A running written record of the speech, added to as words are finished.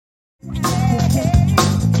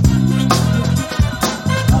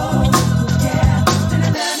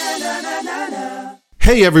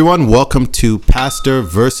Hey everyone, welcome to Pastor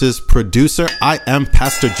versus Producer. I am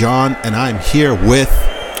Pastor John and I'm here with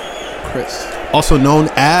Chris, also known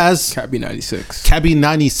as Cabby 96. Cabby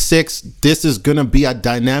 96. This is gonna be a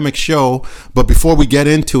dynamic show, but before we get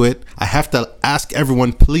into it, I have to ask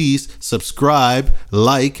everyone, please subscribe,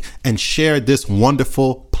 like, and share this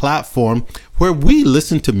wonderful platform where we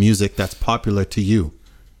listen to music that's popular to you,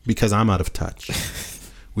 because I'm out of touch.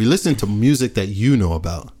 We listen to music that you know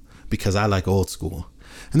about, because I like old school.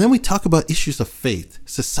 And then we talk about issues of faith,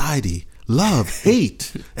 society, love,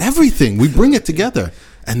 hate, everything. We bring it together.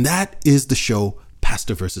 And that is the show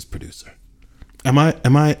Pastor versus Producer. Am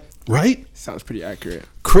I right? Sounds pretty accurate.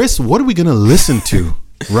 Chris, what are we going to listen to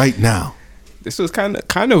right now? This was kind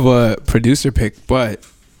of a producer pick, but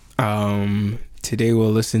today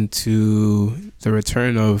we'll listen to the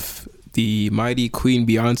return of the mighty Queen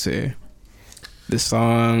BEYONCÉ. The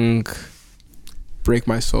song Break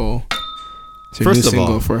My Soul. It's her new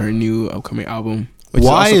single for her new upcoming album.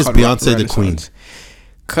 Why is BEYONCÉ the queen?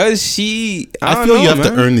 Cause she, I feel you have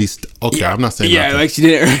to earn these. Okay, yeah, I'm not saying. Yeah, like she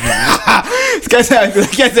didn't earn.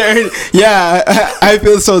 Yeah, I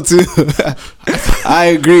feel so too. I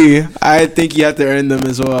agree. I think you have to earn them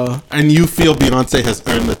as well. And you feel BEYONCÉ has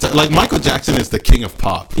earned the like Michael Jackson is the king of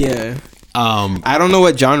pop. Yeah. I don't know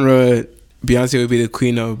what genre BEYONCÉ would be the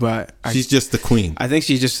queen of, but she's just the queen. I think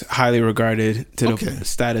she's just highly regarded to the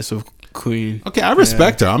status of queen. Okay, I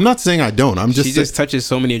respect her. I'm not saying I don't. She just touches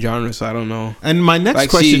so many genres, so I don't know. And my next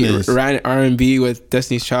question is, she ran R&B with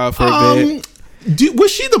Destiny's Child for a bit.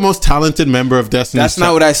 Was she the most talented member of Destiny's Child? That's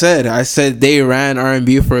not what I said. I said they ran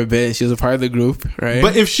R&B for a bit. She was a part of the group, right?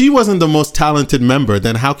 But if she wasn't the most talented member,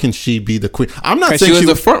 then how can she be the queen? I'm not saying she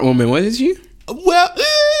was the front woman, wasn't she? Well,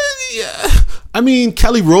 yeah. I mean,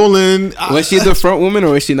 Kelly Rowland. Was she the front woman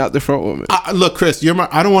or was she not the front woman? Look, Chris,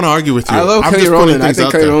 I don't want to argue with you. I love Kelly Rowland. I think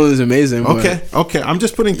Kelly Rowland is amazing. Okay. I'm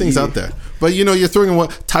just putting things out there. But you're throwing in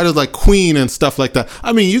titles like queen and stuff like that.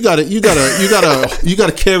 I mean, you gotta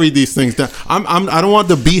carry these things down. I don't want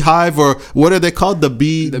the beehive or what are they called? The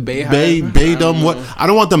Baydom. What? I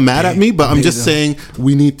don't want them mad at me, but I'm just saying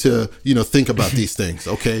we need to think about these things.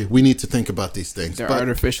 Okay, we need to think about these things. Their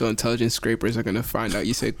artificial intelligence scrapers are gonna find out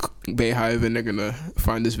you say Bayhive and they're gonna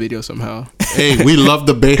find this video somehow. Hey, we love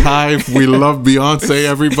the Bayhive. We love BEYONCÉ.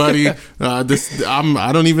 Everybody, I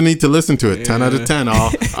don't even need to listen to it. Yeah. 10 out of 10.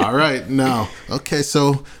 All right, now. Okay,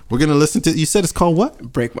 so we're gonna listen to. You said it's called what?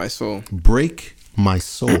 Break My Soul. Break My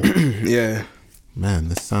Soul. Yeah. Man,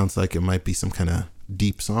 this sounds like it might be some kind of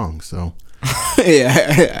deep song. So.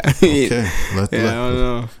 Yeah. Okay. I don't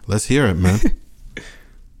know. Let's hear it, man.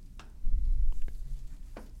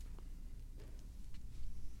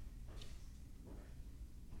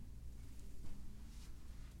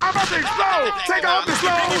 I'm about to explode. Take off the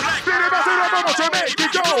slow. To make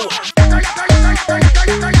it go.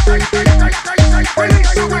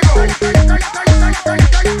 Release the wiggle. Release the wiggle.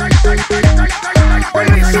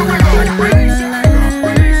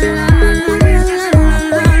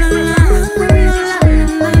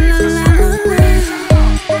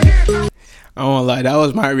 I won't lie, that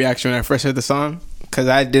was my reaction when I first heard the song, because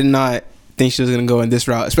I did not think she was gonna go in this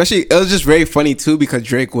route. Especially, it was just very funny too because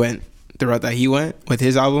Drake went the route that he went with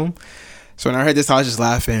his album. So when I heard this, I was just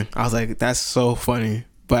laughing. I was like, that's so funny.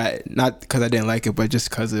 But not because I didn't like it, but just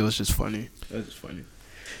because it was just funny. It was just funny.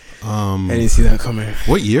 I didn't see that coming.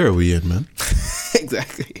 What year are we in, man?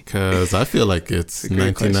 Exactly. Because I feel like it's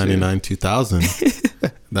 1999, 2000.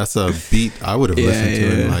 That's a beat I would have listened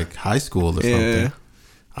to in like high school or something.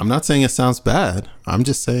 I'm not saying it sounds bad. I'm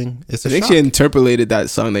just saying it's a shock. I think she interpolated that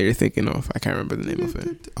song that you're thinking of. I can't remember the name of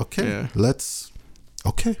it. Okay. Yeah.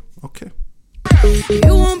 Okay.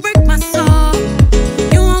 You won't break my soul.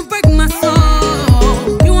 You won't break my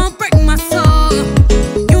soul. You won't break my soul.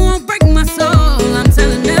 You won't break my soul. I'm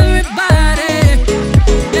telling everybody.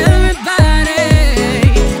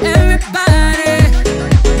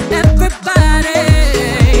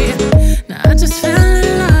 Now I just fell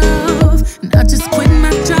in love. And I just quit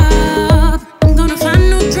my job. I'm gonna find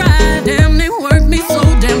no drive. Damn, they work me so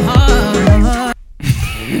damn hard.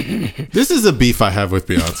 This is a beef I have with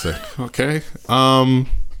BEYONCÉ. Okay.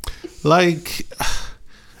 Like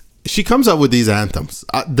she comes up with these anthems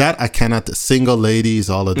that I cannot. Single ladies,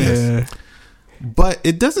 all of this. Yeah. But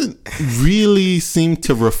it doesn't really seem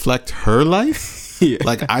to reflect her life. Yeah.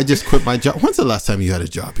 Like, I just quit my job. When's the last time you had a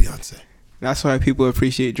job, BEYONCÉ? That's why people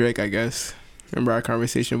appreciate Drake, I guess. Remember our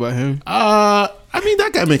conversation about him? I mean,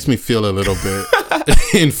 that guy makes me feel a little bit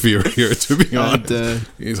inferior, to be honest.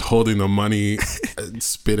 He's holding the money,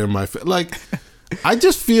 spit in my face. Like, I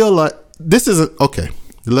just feel like this isn't okay.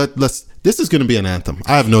 This is going to be an anthem.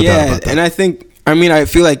 I have no doubt about that. And I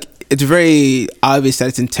feel like it's very obvious that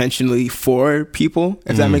it's intentionally for people,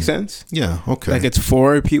 if that makes sense. Yeah, okay. Like it's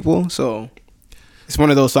for people, so it's one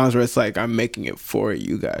of those songs where it's like I'm making it for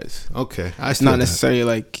you guys. Okay, It's not necessarily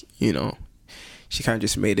like, you know, she kind of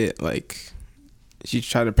just made it like she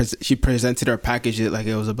presented or packaged it like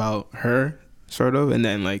it was about her, sort of, and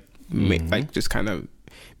then like like just kind of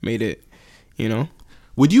made it, you know.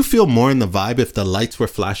 Would you feel more in the vibe if the lights were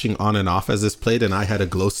flashing on and off as this played and I had a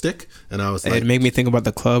glow stick and I was like... It made me think about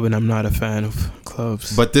the club, and I'm not a fan of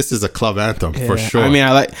clubs. But this is a club anthem, for sure. I mean,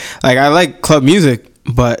 I like club music,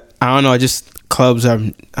 but I don't know, just clubs are,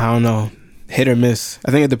 I don't know, hit or miss.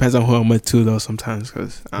 I think it depends on who I'm with too, though, sometimes.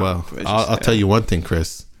 Cause, I'll tell you one thing,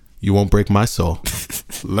 Chris. You won't break my soul.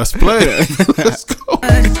 Let's play it. Let's go.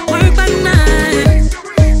 Work by 9,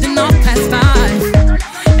 then off past 5.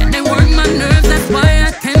 And they work my nerves, that's why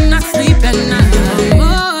I cannot sleep at night.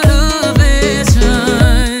 Motivation,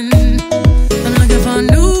 I'm looking for a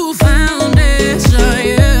new foundation,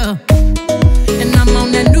 yeah. And I'm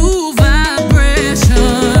on that new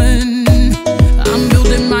vibration. I'm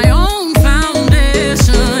building my own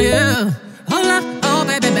foundation, yeah. Hold up, oh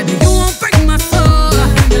baby, baby, you won't break my soul.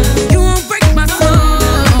 You won't break my soul.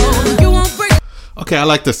 You won't break. Okay, I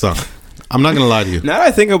like this song. I'm not going to lie to you. Now that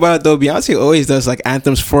I think about it, though, Beyonce always does like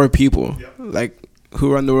anthems for people. Yep. Like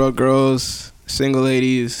Who Run the World Girls, Single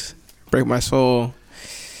Ladies, Break My Soul,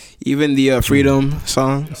 even the Freedom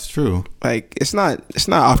song. It's true. Like it's not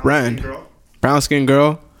off brand. Brown Skin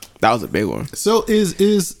Girl, that was a big one. So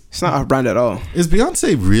it's not off brand at all. Is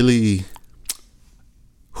Beyonce really...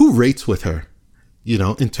 Who rates with her? You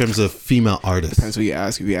know, in terms of female artists. Depends who you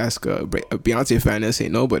ask. If you ask a Beyonce fan, they'll say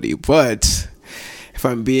nobody. But if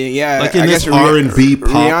I'm being, like in this R&B pop,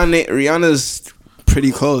 Rihanna's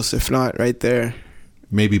pretty close, if not right there.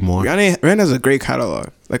 Maybe more. Rihanna has a great catalog,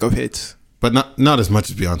 like of hits, but not as much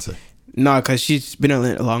as Beyonce. No, because she's been a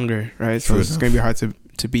little longer, right? So True it's enough. gonna be hard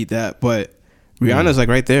to beat that. But Rihanna's like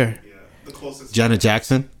right there. Yeah, the closest. Janet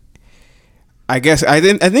Jackson. I guess I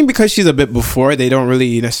think because she's a bit before, they don't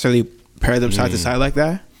really necessarily pair them side to side like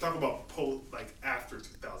that. Talk about like after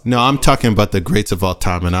 2000. No, I'm talking about the greats of all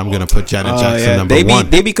time, and I'm gonna put Janet Jackson number they one.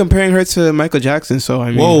 They be comparing her to Michael Jackson, so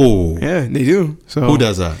I mean, Whoa. yeah, they do. So Who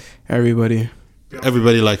does that? Everybody.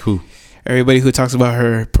 Everybody like who? Everybody who talks about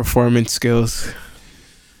her performance skills.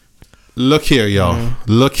 Look here, yo.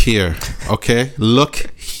 Look here. Okay?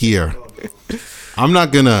 Look here. I'm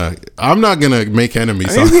not gonna make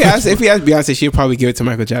enemies. I mean, if we ask Beyonce, she'd probably give it to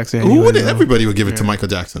Michael Jackson. Who anyway, would? though. Everybody would give it to Michael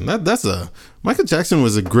Jackson. Michael Jackson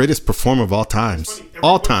was the greatest performer of all times.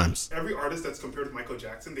 All times. Every artist that's compared to Michael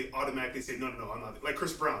Jackson, they automatically say, no, I'm not. Like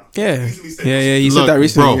Chris Brown. Yeah. Easily said Yeah, this. you said that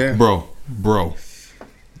recently. Bro.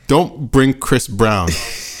 Don't bring Chris Brown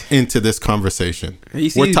into this conversation.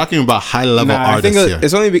 We're talking about high level artists here.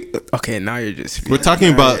 It's only okay. Now you're just. We're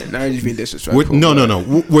talking about. Now you're just being disrespectful. No.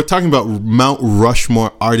 We're talking about Mount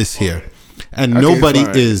Rushmore artists here, and nobody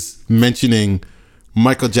is mentioning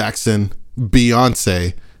Michael Jackson,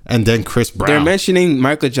 Beyonce, and then Chris Brown. They're mentioning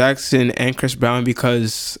Michael Jackson and Chris Brown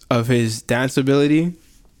because of his dance ability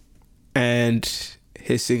and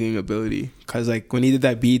his singing ability. Because like when he did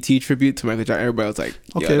that BET tribute to Michael Jackson, everybody was like,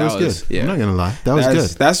 okay, that was good. Yeah. I'm not gonna lie, that was good.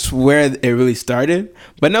 That's where it really started.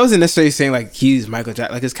 But that wasn't necessarily saying like he's Michael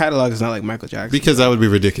Jackson. Like his catalog is not like Michael Jackson. Because that would be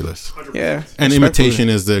ridiculous. Yeah. And imitation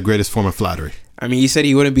is the greatest form of flattery. I mean, he said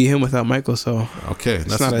he wouldn't be him without Michael, so okay,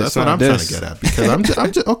 that's what I'm trying to get at. Because I'm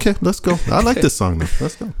just okay. Let's go. I like this song though.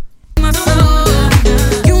 Let's go. My soul,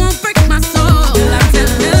 you won't break my soul. I'm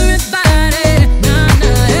telling everybody,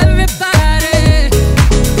 everybody.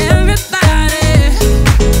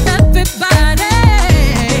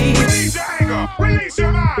 Release your anger, release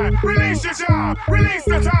your mind, release your job, release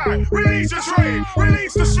the time, release your trade,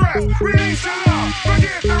 release the stress, release your love,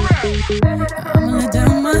 forget the rest. I'ma let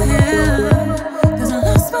down my hair, 'cause I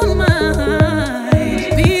lost my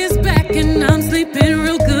mind. B is back and I'm sleeping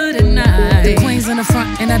real good at night. The queen's in the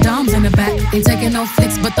front and the dom's in the back. Ain't taking no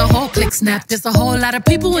flicks, but the whole click snap. There's a whole lot of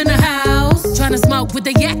people in the house trying to smoke with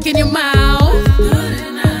the yak in your mouth.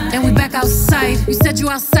 And we back outside. You said you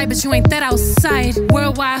outside, but you ain't that outside.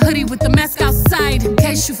 Worldwide hoodie with the mask outside. In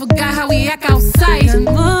case you forgot how we act outside.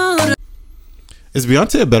 Is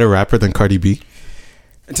Beyonce a better rapper than Cardi B?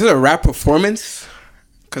 in terms of rap performance,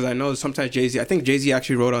 because I know sometimes Jay-Z, I think Jay-Z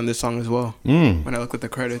actually wrote on this song as well. When I look at the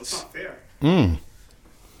credits. But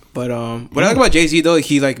what I like about Jay-Z though,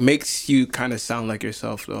 he like makes you kind of sound like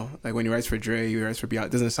yourself though. Like when he writes for Dre, he writes for Beyonce.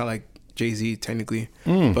 It doesn't sound like Jay-Z technically.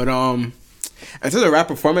 But in terms of rap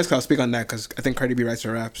performance, 'cause I'll speak on that because I think Cardi B writes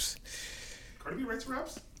her raps. Cardi B writes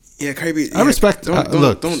raps? Yeah, Cardi B. I respect.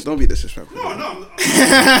 Don't be disrespectful. No.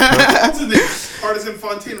 What's his name? Artisan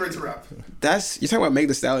Fontaine writes a rap. You're talking about Meg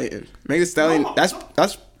Thee Stallion. Meg Thee Stallion. No,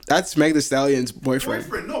 That's Meg Thee Stallion's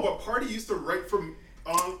boyfriend. No, but Party used to write from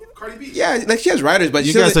Cardi B. Yeah, like she has writers, but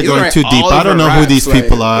You she guys are doesn't going write too deep. all I of don't her know who raps, these like,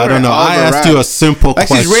 people are. I don't know. all of I her asked you a raps. simple Like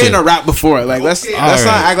question. she's written a rap before. Like let's all not right.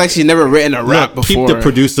 act like she's never written a rap Look, before. keep the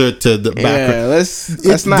producer to the background. Yeah,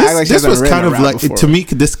 let's not act like she this hasn't was written kind a of rap like before. to me.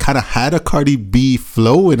 This kind of had a Cardi B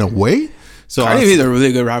flow in a way. So Cardi B's a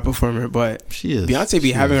really good rap performer, but She is. Beyonce be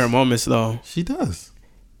She having is. her moments though, She does.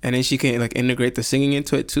 and then she can like integrate the singing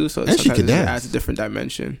into it too. So And she sometimes can it dance. adds a different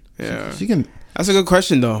dimension. Yeah, She can. that's a good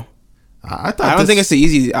question though. I thought. I don't think it's an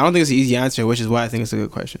easy answer, which is why I think it's a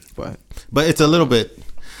good question. But it's a little bit.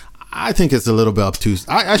 I think it's a little bit obtuse.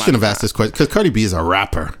 I shouldn't have asked this question because Cardi B is a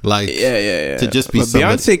rapper. Like, yeah. To just be but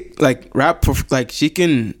somebody. Beyonce, like rap, like she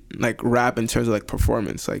can like rap in terms of like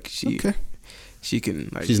performance. Like she can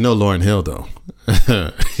like. She's no Lauryn Hill though.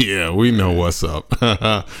 Yeah, we know what's up.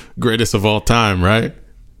 Greatest of all time, right?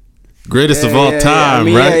 Greatest of all time, I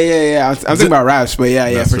mean, right? Yeah. I'm thinking about raps, but yeah,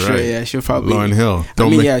 That's for sure. right. Yeah, she'll probably Lauryn Hill.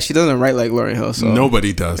 she doesn't write like Lauryn Hill, so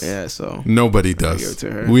Nobody does. Yeah, so Nobody give does. it to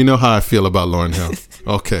her. We know how I feel about Lauryn Hill.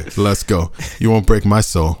 Okay, let's go. You won't break my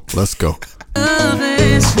soul. Let's go.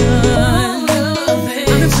 Salvation.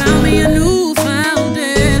 I found me a new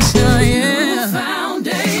foundation, yeah.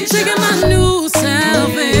 Taking my new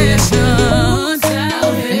salvation.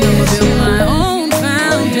 And I'ma build my own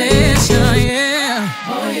foundation, yeah.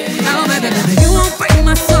 Now, baby, you won't break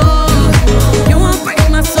my soul. You won't break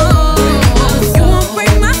my soul. You won't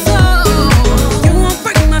break my soul. You won't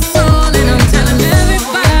break my soul. And I'm telling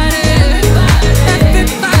everybody,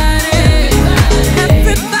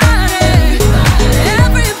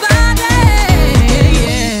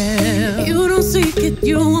 yeah. You don't seek it,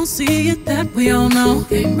 you won't see it, that we all know.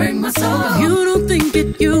 Can't break my soul. If you don't think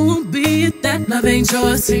it, you won't be it, that love ain't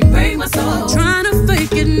yours. Can't break my soul. Trying to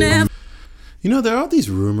fake it, never. You know, there are all these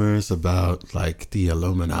rumors about like the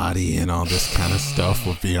Illuminati and all this kind of stuff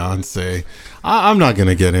with Beyonce. I'm not going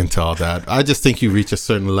to get into all that. I just think you reach a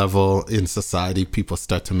certain level in society, people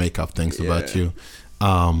start to make up things about you.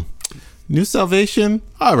 New salvation,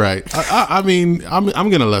 all right. I mean, I'm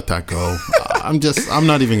gonna let that go. I'm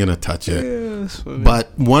not even gonna touch it.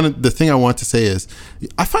 But the thing I want to say is,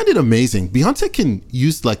 I find it amazing. Beyonce can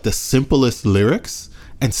use like the simplest lyrics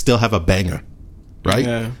and still have a banger. Right?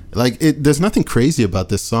 Yeah. Like there's nothing crazy about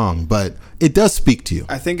this song, but it does speak to you.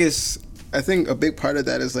 I think a big part of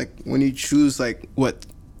that is like when you choose like what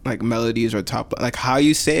like melodies or top like how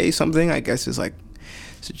you say something. I guess is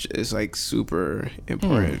like super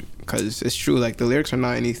important because it's true. Like the lyrics are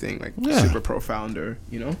not anything like super profound or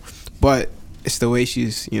but it's the way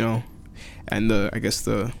she's and I guess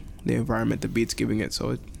the environment the beat's giving it.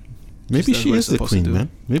 So maybe she is the queen,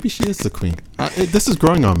 man. Maybe she is the queen. This is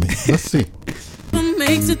growing on me. Let's see. What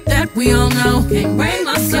makes it that we all know? Can't break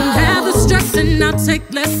my soul. Can have the stress and I'll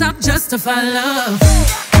take less. I'll justify love.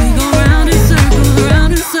 We go round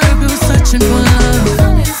in circles, searching for love.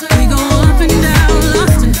 We go up and down,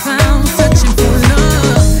 lost and found, searching for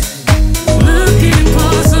love. Looking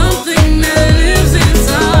for something that lives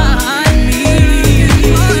inside me.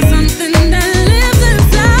 For something that lives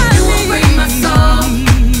inside me. You won't break my soul.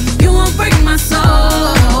 You won't break my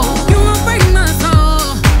soul. You won't break my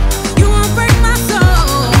soul. You won't break my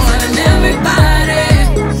soul.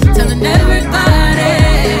 Telling everybody,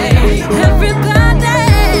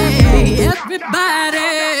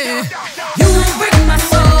 you won't break my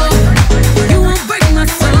soul. You won't break my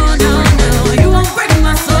soul, no. You won't break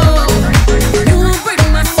my soul. You won't break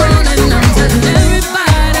my soul, and I'm telling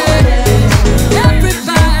everybody.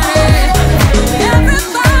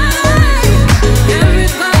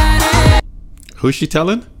 Who's she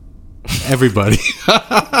telling? Everybody.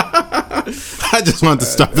 I just wanted to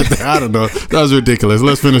stop it there. I don't know. That was ridiculous.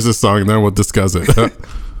 Let's finish this song and then we'll discuss it.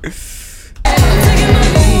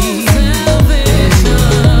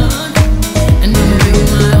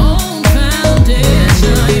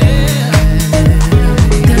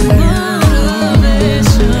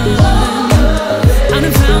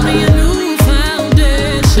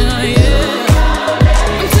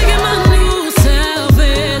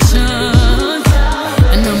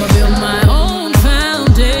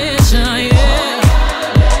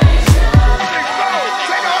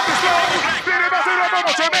 Take off the clothes, then it must have a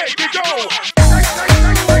moment to make it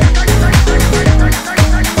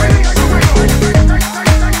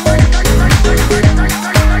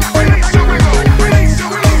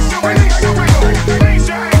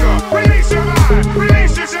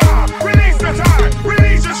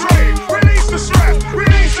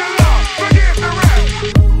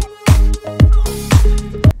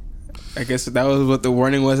So that was what the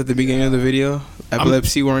warning was at the beginning of the video?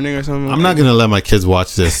 Epilepsy warning or something? I'm not gonna let my kids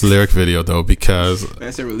watch this lyric video though, because I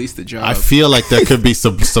said release the job. I feel like there could be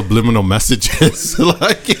some subliminal messages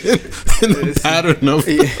like in the pattern of.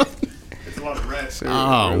 It's a lot of red.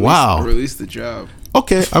 Oh wow! Release the job.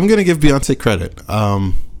 Okay, I'm gonna give Beyonce credit.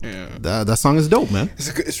 Yeah, that song is dope, man.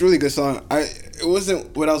 it's a really good song. It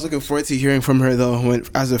wasn't what I was looking forward to hearing from her though,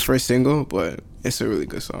 as a first single, but it's a really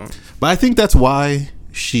good song. But I think that's why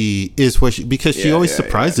she is what she, because she always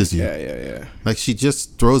surprises you. Yeah. Like she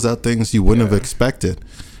just throws out things you wouldn't have expected.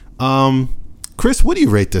 Chris, what do you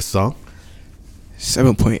rate this song?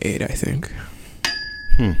 7.8, I think.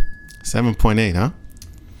 7.8, huh?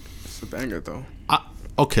 It's a banger though.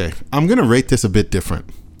 Okay, I'm gonna rate this a bit different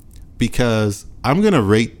because I'm gonna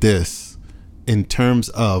rate this in terms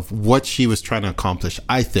of what she was trying to accomplish.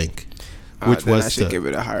 I think, which then was I should give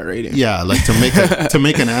it a higher rating. Yeah, like to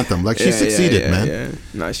make an anthem. Like she succeeded, man. Yeah.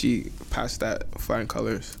 Nah, she passed that flying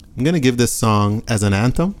colors. I'm gonna give this song as an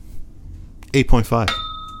anthem 8.5. 8.5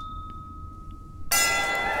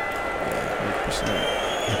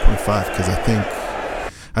 because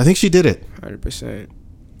I think she did it. 100%.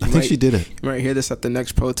 I think she did it. You might hear this at the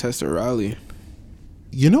next protest or rally.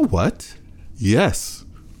 You know what? Yes,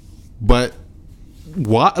 but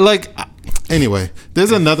what? Like, anyway,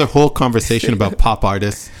 there's another whole conversation about pop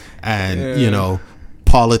artists and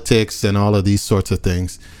politics and all of these sorts of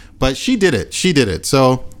things. But she did it. She did it.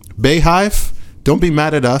 So, Bayhive, don't be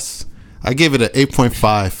mad at us. I gave it an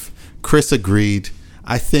 8.5. Chris agreed.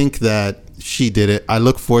 I think that she did it. I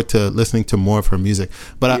look forward to listening to more of her music.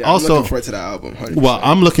 But I also I'm looking forward to that album. 100%. Well,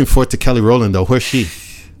 I'm looking forward to Kelly Rowland though. Where's she?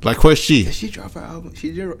 Like, where's she? Did she drop an album?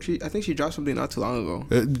 I think she dropped something not too long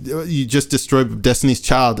ago. You just destroyed Destiny's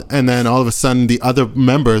Child, and then all of a sudden the other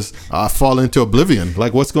members fall into oblivion.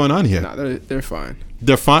 Like, what's going on here? Nah, they're fine.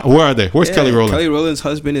 They're fine. Where are they? Where's Kelly Rowland? Kelly Rowland's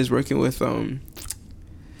husband is working with I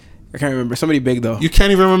can't remember. Somebody big though. You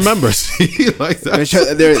can't even remember. See, like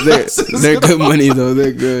that. They're good money though.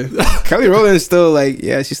 They're good. Kelly Rowland is still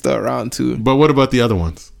she's still around too. But what about the other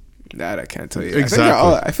ones? That I can't tell you.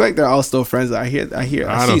 Exactly. I feel like they're all still friends. I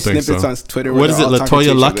see snippets on Twitter. What is it?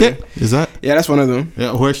 Latoya Luckett? Is that? Yeah, that's one of them.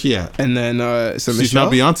 Yeah, where's she at? And then she's Michelle?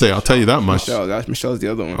 not Beyonce. I'll tell you that much. Michelle's the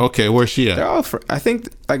other one. Okay, where's she at? They're all. I think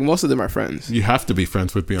most of them are friends. You have to be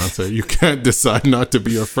friends with Beyonce. You can't decide not to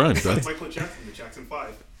be her friend. Michael Jackson, the Jackson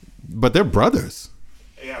 5. But they're brothers.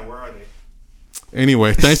 Yeah, where are they?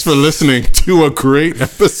 Anyway, thanks for listening to a great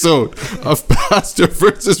episode of Pastor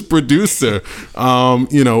versus Producer.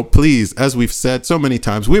 Please, as we've said so many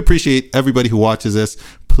times, we appreciate everybody who watches this.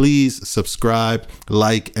 Please subscribe,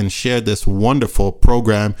 like, and share this wonderful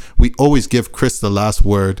program. We always give Chris the last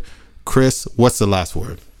word. Chris, what's the last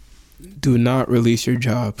word? Do not release your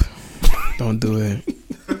job. Don't do it.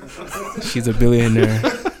 She's a billionaire.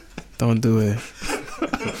 Don't do it.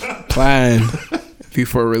 Plan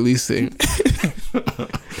before releasing.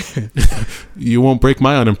 You won't break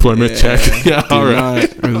my unemployment check. Yeah, do all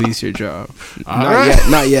right. not release your job.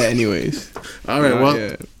 Not yet. Anyways. All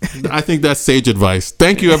right. I think that's sage advice.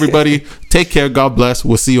 Thank you, everybody. Take care. God bless.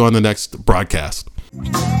 We'll see you on the next broadcast.